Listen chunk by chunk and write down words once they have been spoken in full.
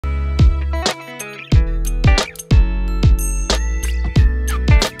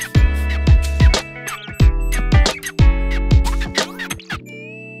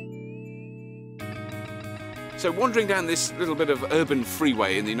So wandering down this little bit of urban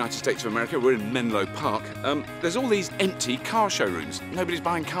freeway in the United States of America, we're in Menlo Park, there's all these empty car showrooms. Nobody's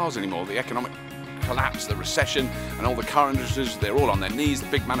buying cars anymore. The economic collapse, the recession, and all the car industries, they're all on their knees,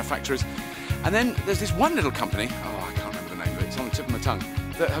 the big manufacturers. And then there's this one little company, oh, I can't remember the name of it, it's on the tip of my tongue,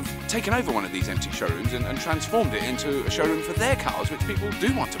 that have taken over one of these empty showrooms and transformed it into a showroom for their cars, which people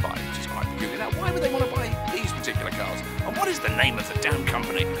do want to buy, which is quite peculiar. Now, why would they want to buy these particular cars? And what is the name of the damn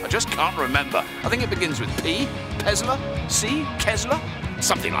company? I just can't remember. I think it begins with P, Pesla, C, Kesla,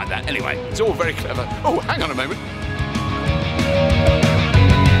 something like that. Anyway, it's all very clever. Oh, hang on a moment.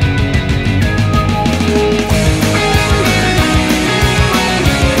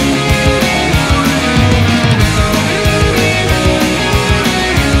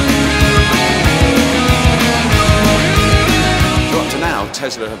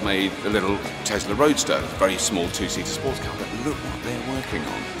 Tesla have made a little Tesla Roadster, a very small two-seater sports car, but look what they're working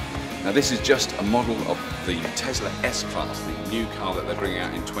on. Now this is just a model of the Tesla S-Class, the new car that they're bringing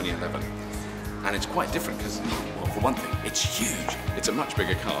out in 2011. And it's quite different because, well, for one thing, it's huge. It's a much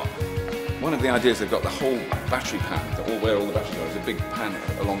bigger car. One of the ideas, they've got the whole battery pan, where all the batteries are, is a big pan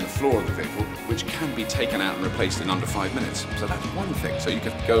along the floor of the vehicle, which can be taken out and replaced in under 5 minutes. So that's one thing. So you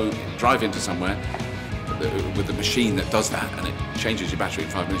can go drive into somewhere with the machine that does that, and it changes your battery in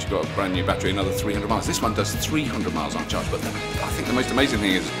 5 minutes. You've got a brand new battery, another 300 miles. This one does 300 miles on charge, but I think the most amazing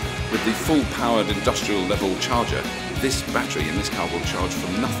thing is with the full-powered industrial level charger, this battery in this car will charge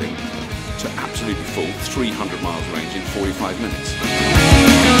from nothing to absolutely full 300 miles range in 45 minutes.